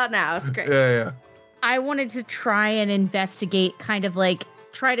get it all that out now. It's great. yeah. I wanted to try and investigate, kind of like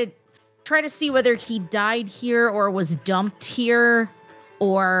try to see whether he died here or was dumped here,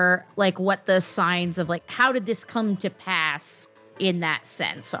 or like what the signs of like how did this come to pass in that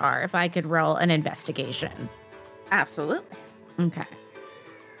sense are. If I could roll an investigation. Absolutely. Okay.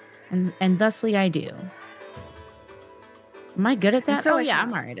 And thusly I do. Am I good at that? so Oh is yeah, she.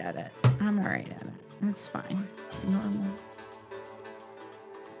 I'm alright at it. I'm alright at it. That's fine. Normal.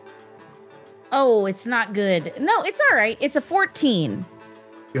 Oh, it's not good. No, it's all right. It's a 14.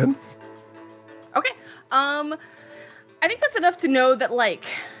 Good. Okay. I think that's enough to know that, like,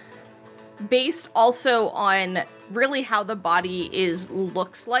 based also on really how the body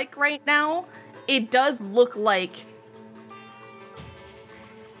looks like right now, it does look like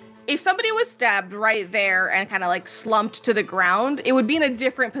if somebody was stabbed right there and kind of like slumped to the ground, it would be in a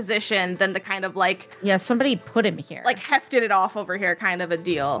different position than the kind of like Yeah, somebody put him here. like hefted it off over here kind of a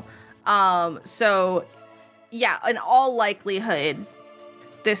deal. So yeah, in all likelihood,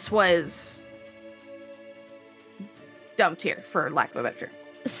 this was dumped here, for lack of a better term.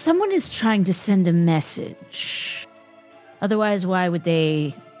 someone is trying to send a message. Otherwise, why would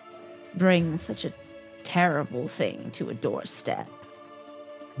they bring such a terrible thing to a doorstep?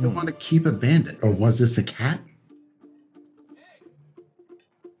 I want to keep a bandit. Or was this a cat?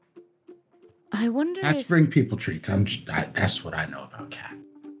 I wonder Cats if bring people treats. That's what I know about cat.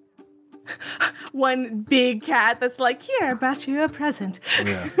 One big cat that's like, here, I brought you a present.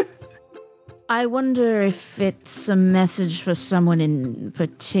 Yeah. I wonder if it's a message for someone in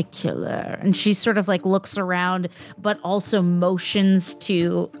particular. And she sort of like looks around, but also motions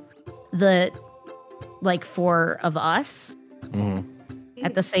to the like four of us Mhm.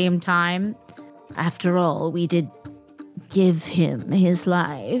 at the same time. After all, we did give him his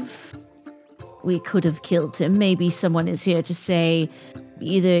life. We could have killed him. Maybe someone is here to say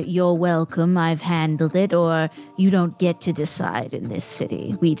either you're welcome, I've handled it, or you don't get to decide in this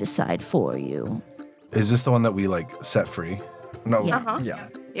city. We decide for you. Is this the one that we like set free? No. Yeah. Uh-huh. Yeah.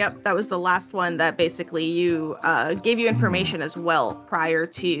 Yep, that was the last one that basically you gave you information as well prior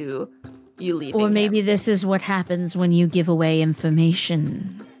to you leaving. Or him. maybe this is what happens when you give away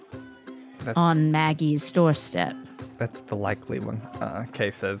information That's, on Maggie's doorstep. that's the likely one. Kay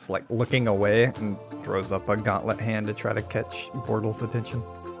says, like, looking away and throws up a gauntlet hand to try to catch Bortle's attention.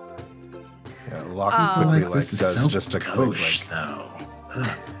 Yeah, Lockie Oh. quickly Like, like this is does so just a quick gauche, like though.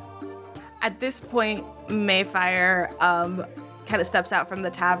 Ugh. At this point, Mayfire kind of steps out from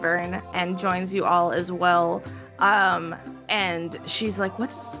the tavern and joins you all as well. And she's like,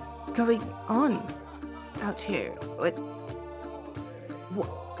 "What's going on out here? What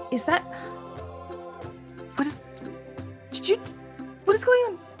is that? What is? Did you? What is going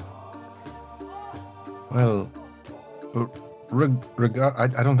on?" well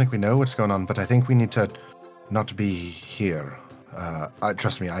I don't think we know what's going on, but I think we need to not be here.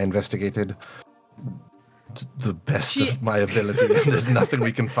 Trust me, I investigated the best She- of my ability. There's nothing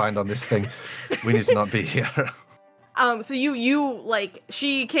we can find on this thing. We need to not be here. So you like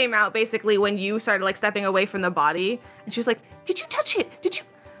she came out basically when you started like stepping away from the body, and she's like, "Did you touch it? Did you?"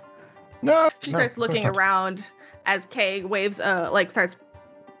 No. She no, starts of course looking not. around as Kay waves starts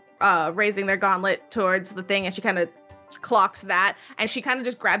raising their gauntlet towards the thing, and she kind of clocks that, and she kind of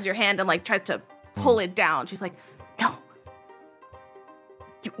just grabs your hand and like tries to pull it down. She's like, "No,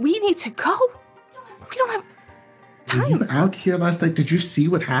 we need to go. We don't have Were you time. out here last night? Did you see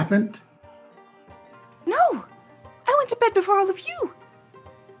what happened? No, I went to bed before all of you."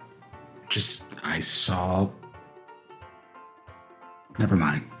 I saw. Never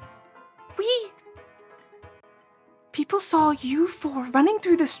mind. People saw you four running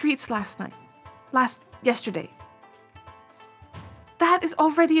through the streets yesterday. That has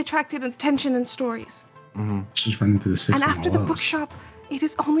already attracted attention and stories. Mhm. She's running through the six. And after the bookshop, it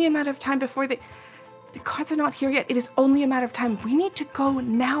is only a matter of time before the cards are not here yet. It is only a matter of time. We need to go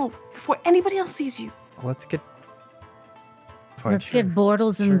now before anybody else sees you. Let's get Fine, Let's sure. get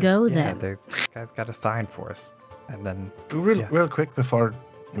Bortles and sure. go Yeah, then. this guy's got a sign for us. And then Real, Yeah. real quick before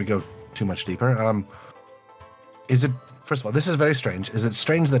we go too much deeper. Is it first of all? This is very strange. Is it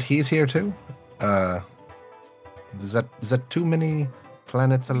strange that he's here too? Is that too many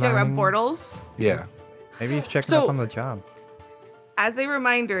planets You talking about aligning? Bortles? Yeah. maybe he's checking So- up on the job. As a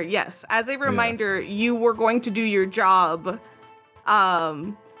reminder, yes. As a reminder, you were going to do your job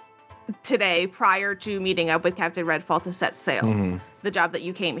today prior to meeting up with Captain Redfall to set sail. hmm The job that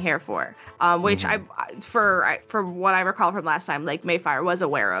you came here for, which for what I recall from last time, like Mayfire was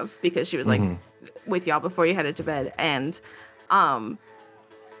aware of because she was like Mhm. with y'all before you headed to bed, and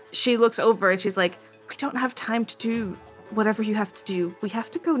she looks over and she's like, we don't have time to do whatever you have to do. We have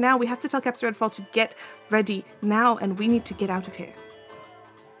to go now. We have to tell Captain Redfall to get ready now, and we need to get out of here.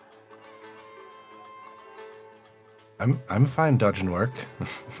 I'm fine dodging work.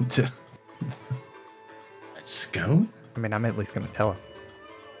 Let's go. I mean, I'm at least gonna tell him.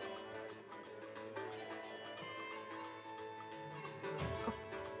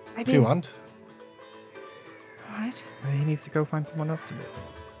 I If you want. all right. He needs to go find someone else to do it.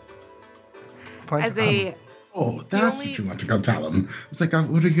 Fine. As a Oh, that's only- what you want to go tell him. It's like, what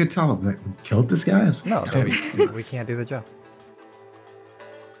are you going to tell him? That we killed this guy? I was like, No, "Oh, we can't do the job.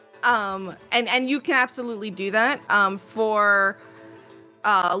 and you can absolutely do that for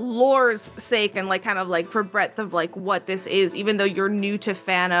lore's sake and like kind of like for breadth of like what this is, even though you're new to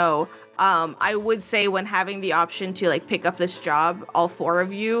Fano. I would say when having the option to like pick up this job, all four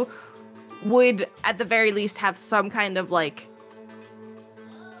of you would at the very least have some kind of like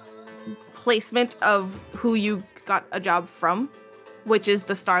placement of who you got a job from, which is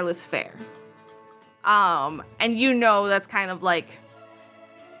the Starless Fair. And you know that's kind of like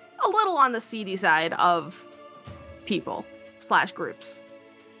a little on the seedy side of people / groups.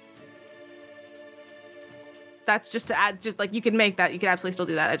 That's just to add, just like you can make that, you can absolutely still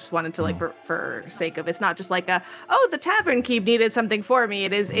do that. I just wanted to like for sake of, it's not just like the tavern keep needed something for me.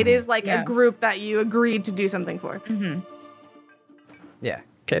 It is like Yeah. a group that you agreed to do something for. Mm-hmm. Yeah.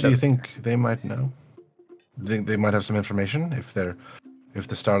 Okay. Do you think they might know? Think they might have some information if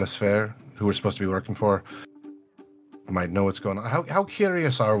the Starless Fair, who we're supposed to be working for, might know what's going on. How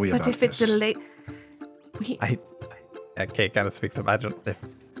curious are we But about if it's this? delayed, Kate kind of speaks up.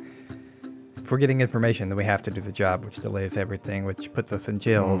 If we're getting information, then we have to do the job, which delays everything, which puts us in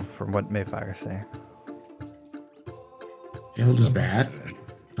jail, from what Mayfire say. Jail is bad.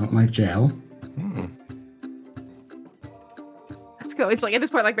 Don't like jail. let's go. It's like at this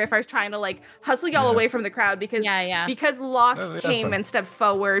point, like Mayfire's trying to like hustle y'all Yeah. away from the crowd because Yeah. because Locke Yeah, that's came fine. and stepped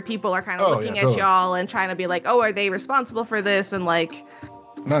forward. People are kind of Oh, looking yeah, at totally. y'all and trying to be like, oh, are they responsible for this? And like,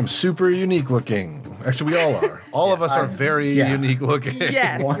 And I'm super unique looking. Actually, we all are. All of us are very yeah. unique looking.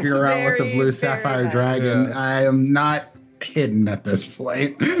 yes, Walking around with the very, blue very sapphire much. dragon. Yeah. I am not hidden at this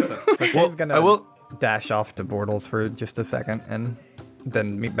point. So Kate's Well, gonna I will. dash off to Bortles for just a second and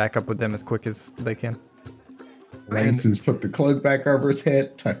then meet back up with them as quick as they can. Langston's put the cloak back over his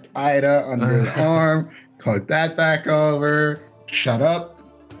head, tucked Ida under his arm, cloak that back over. Shut up.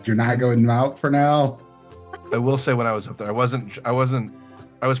 You're not going out for now. I will say when I was up there,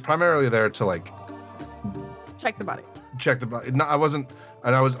 I was primarily there to like Check the body. check the body. No, I wasn't,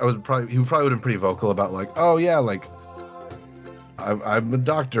 and I was probably, he probably would have been pretty vocal about like, oh yeah, like I'm a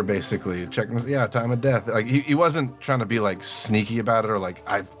doctor basically checking this, yeah, time of death. Like he wasn't trying to be like sneaky about it or like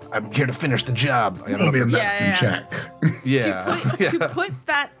I'm here to finish the job. Like, It'll be a Yeah, medicine yeah. check. yeah, To put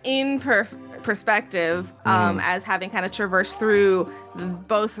that in perspective, as having kind of traversed through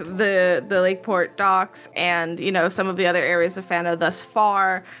both the Lakeport docks and some of the other areas of Fano thus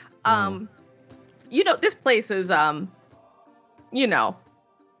far, this place is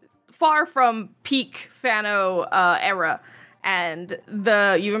far from peak Fano era. And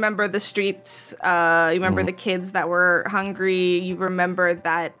you remember the streets, you remember the kids that were hungry, you remember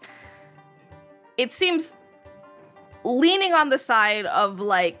that it seems leaning on the side of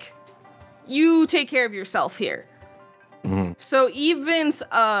like, you take care of yourself here. So even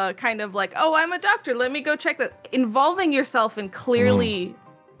kind of like, oh, I'm a doctor, let me go check that. Involving yourself in clearly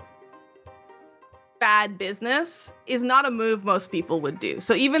bad business is not a move most people would do.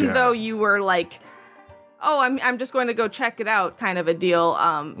 So even Yeah. though you were like, oh, I'm just going to go check it out kind of a deal,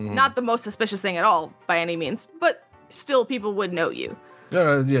 not the most suspicious thing at all by any means, but still people would know you.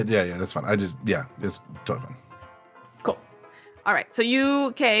 yeah, that's fine. It's totally fine. Cool. All right. So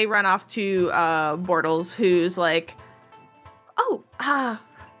you, Kay, run off to Bortles, who's like, oh,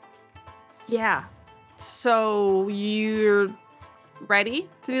 yeah. So you're ready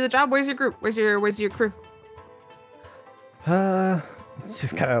to do the job? Where's your group? Where's your crew?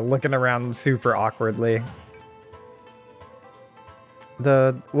 Just kind of looking around super awkwardly.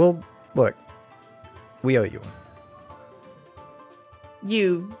 Look, we owe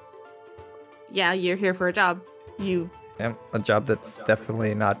you. Yeah, you're here for a job. Yeah, a job that's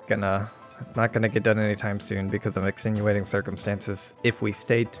definitely not gonna get done anytime soon because of extenuating circumstances. If we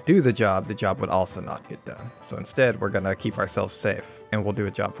stayed to do the job would also not get done. So instead, we're gonna keep ourselves safe, and we'll do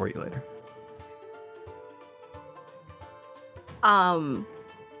a job for you later.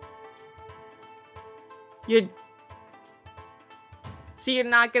 You're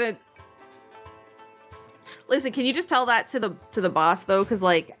not gonna listen. Can you just tell that to the boss though? Because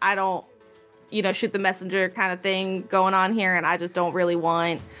like I don't shoot the messenger kind of thing going on here, and I just don't really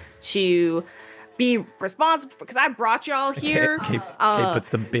want to be responsible because I brought y'all here. Kate puts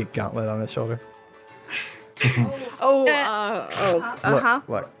the big gauntlet on his shoulder. Look.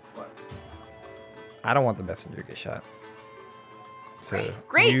 I don't want the messenger to get shot. So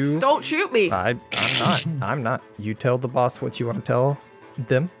Great. Don't shoot me. I'm not. I'm not. You tell the boss what you want to tell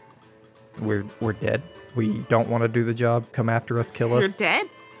them. We're dead. We don't want to do the job. Come after us, kill us. You're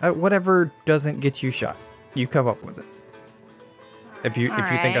dead? Whatever doesn't get you shot, you come up with it. If you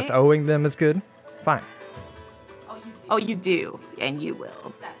think us owing them is good, fine. Oh, you do, and you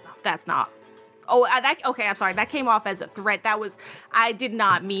will. That's not. Oh, okay. I'm sorry. That came off as a threat. I did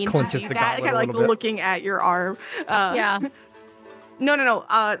not mean to do that. Kind of like looking at your arm. Yeah. No.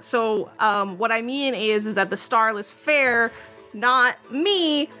 So, what I mean is that the Starless Fair, not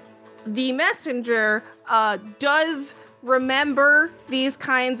me, the messenger, does remember these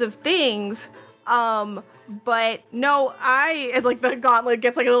kinds of things. But no, and like the gauntlet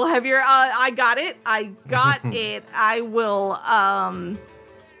gets like a little heavier. I got it. I will,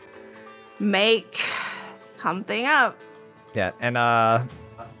 make something up. Yeah, and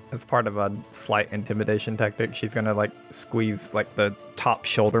as part of a slight intimidation tactic, she's gonna like squeeze like the top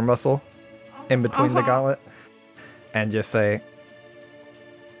shoulder muscle in between the gauntlet and just say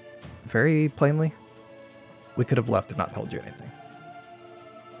very plainly, we could have left and not told you anything.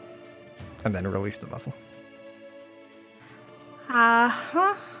 And then release the muscle.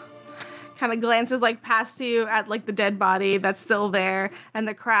 Kind of glances like past you at like the dead body that's still there and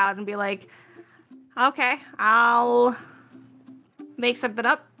the crowd and be like, okay, I'll make something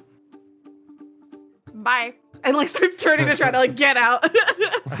up. Bye. And like starts turning to try to like get out.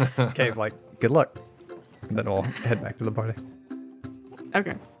 Kay's like, good luck. And then we'll head back to the party.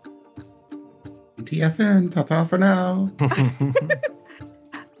 Okay. TFN, ta-ta for now.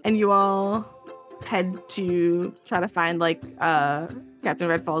 And you all head to try to find like Captain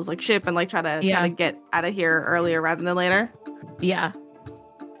Redfall's like ship and like try to kind of get out of here earlier rather than later. Yeah.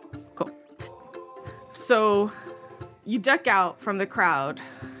 Cool. So you duck out from the crowd.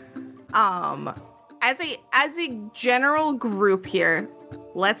 As a general group here,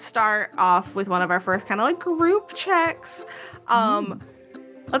 let's start off with one of our first kind of like group checks.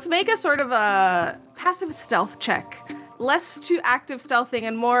 Let's make a sort of a passive stealth check. Less to active stealthing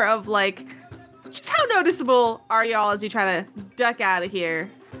and more of like, just how noticeable are y'all as you try to duck out of here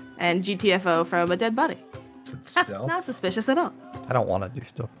and GTFO from a dead body? Is it stealth? Not suspicious at all. I don't want to do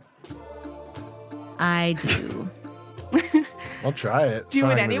stuff. I do. I'll try it. It's Do it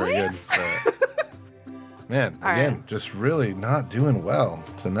probably gonna be very anyways? good, but- Man, All again, right. just really not doing well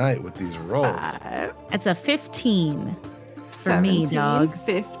tonight with these rolls. 5, It's a 15 for me, 17, dog.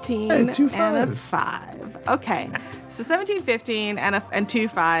 15, Hey, two and a fives. 5. Okay, so 17, 15, and 2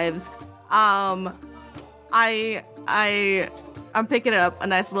 5s. I'm picking up a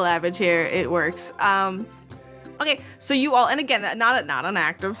nice little average here. It works. Okay, so you all, and again, not an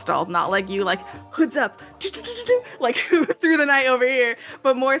active stealth, not like you like hoods up, like through the night over here,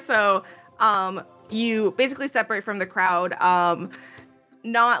 but more so, you basically separate from the crowd.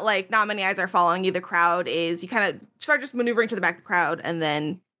 Not many eyes are following you. The crowd is, you kind of start just maneuvering to the back of the crowd and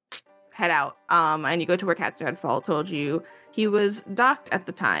then head out. And you go to where Captain Redfall told you he was docked at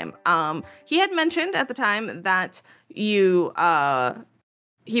the time. He had mentioned at the time that you,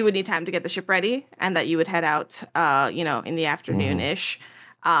 he would need time to get the ship ready and that you would head out, in the afternoon-ish.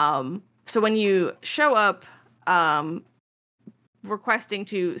 So when you show up, requesting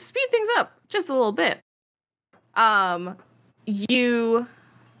to speed things up just a little bit, you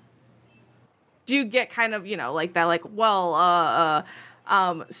do get kind of, like that, like,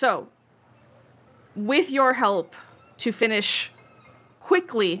 so with your help to finish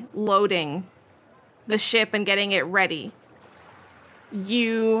quickly loading the ship and getting it ready,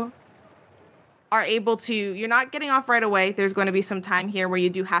 you are able to, you're not getting off right away. There's going to be some time here where you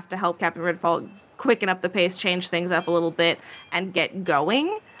do have to help Captain Redfall quicken up the pace, change things up a little bit, and get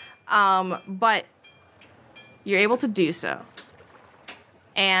going. But you're able to do so.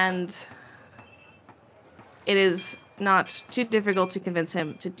 And it is not too difficult to convince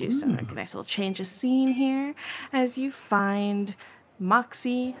him to do so. A nice little change of scene here as you find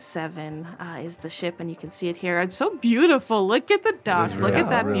Moxie 7 is the ship, and you can see it here. It's so beautiful. Look at the docks. Look at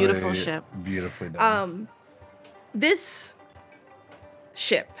that beautiful ship. Beautifully done. This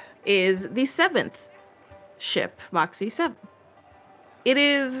ship is the 7th ship, Moxie 7. It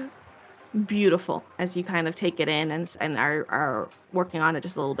is beautiful as you kind of take it in and are working on it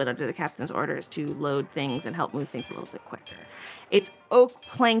just a little bit under the captain's orders to load things and help move things a little bit quicker. Its oak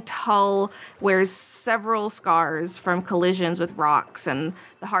planked hull wears several scars from collisions with rocks, and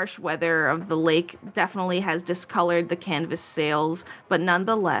the harsh weather of the lake definitely has discolored the canvas sails, but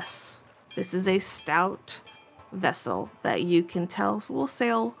nonetheless, this is a stout vessel that you can tell will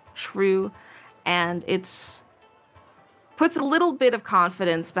sail true, and it's puts a little bit of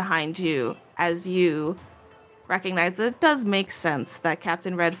confidence behind you as you recognize that it does make sense that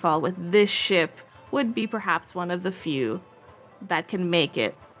Captain Redfall with this ship would be perhaps one of the few that can make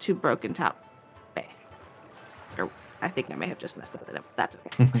it to Broken Top Bay. Or I think I may have just messed that up. That's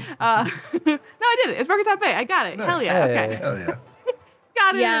okay. No, I did it. It's Broken Top Bay. I got it. Nice. Hell yeah. Okay. Hell yeah.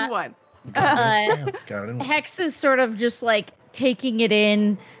 Got it Yeah. in one. Got it in one. Hex is sort of just like taking it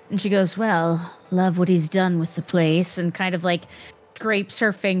in, and she goes, "Well, love what he's done with the place," and kind of like scrapes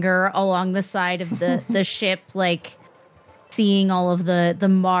her finger along the side of the ship, like seeing all of the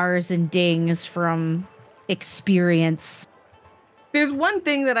mars and dings from experience. There's one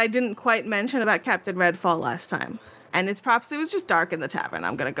thing that I didn't quite mention about Captain Redfall last time. And it's perhaps it was just dark in the tavern.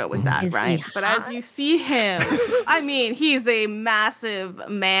 I'm gonna go with that, Is he right? But as hot? you see him, I mean, he's a massive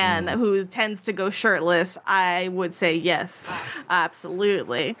man who tends to go shirtless. I would say yes,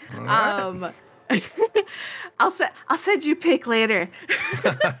 absolutely. Alright. I'll send you a pic later.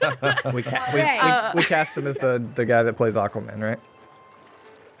 We Right. we cast him as the guy that plays Aquaman, right?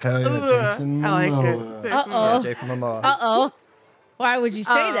 Hell yeah, Jason I like Momoa. it. Jason Uh-oh. Yeah, Jason Momoa. Uh-oh. Why would you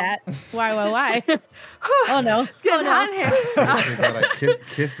say that? Why? Oh, no. It's getting Oh, hot no. here. I'm glad I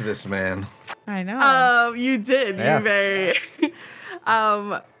kissed this man. I know. You did. Yeah. You very.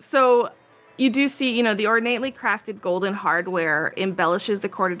 So you do see, the ornately crafted golden hardware embellishes the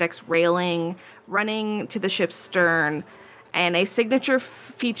quarterdeck's railing, running to the ship's stern, and a signature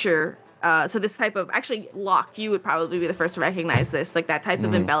feature. So this type of Locke, you would probably be the first to recognize this. Like that type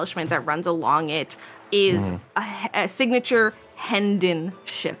of embellishment that runs along it is a signature Hendon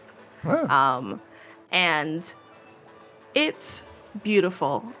ship. Oh. And it's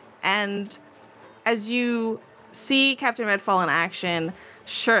beautiful. And as you see Captain Redfall in action,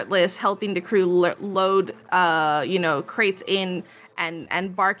 shirtless, helping the crew load, crates in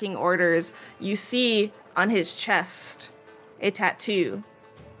and barking orders, you see on his chest a tattoo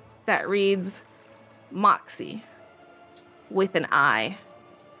that reads Moxie with an I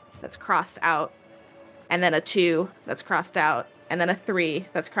that's crossed out, and then a 2 that's crossed out, and then a 3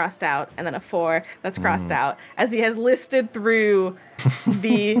 that's crossed out, and then a 4 that's crossed out, as he has listed through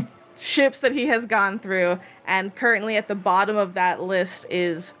the ships that he has gone through. And currently at the bottom of that list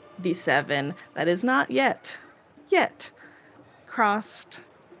is the 7 that is not yet crossed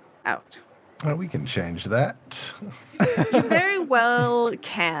out. Well, we can change that. You very well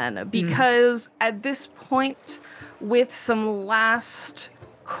can, because at this point, with some last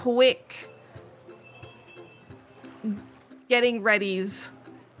quick getting readies,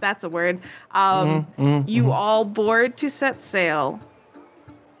 that's a word, you all board to set sail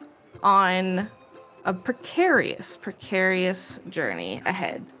on a precarious journey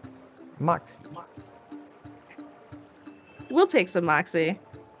ahead. Mox. We'll take some Moxie.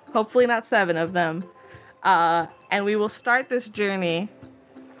 Hopefully not 7 of them. And we will start this journey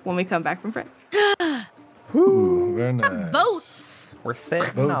when we come back from break. Ooh, very nice. Boats. We're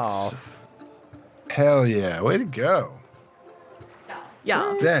setting Boats. off. Hell yeah. Way to go.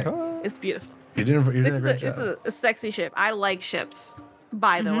 Y'all, Dang. it's beautiful. You did a This great is job. a sexy ship. I like ships,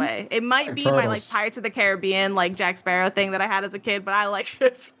 by the way. It might Like be my turtles. Pirates of the Caribbean, like Jack Sparrow thing that I had as a kid, but I like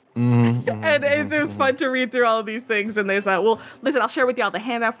ships. Mhm, And mhm, it was mhm. fun to read through all of these things. And they said, well, listen, I'll share with y'all the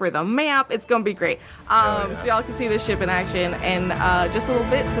handout for the map. It's going to be great. Yeah. So y'all can see this ship in action in just a little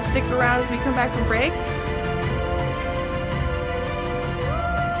bit. So stick around as we come back from break.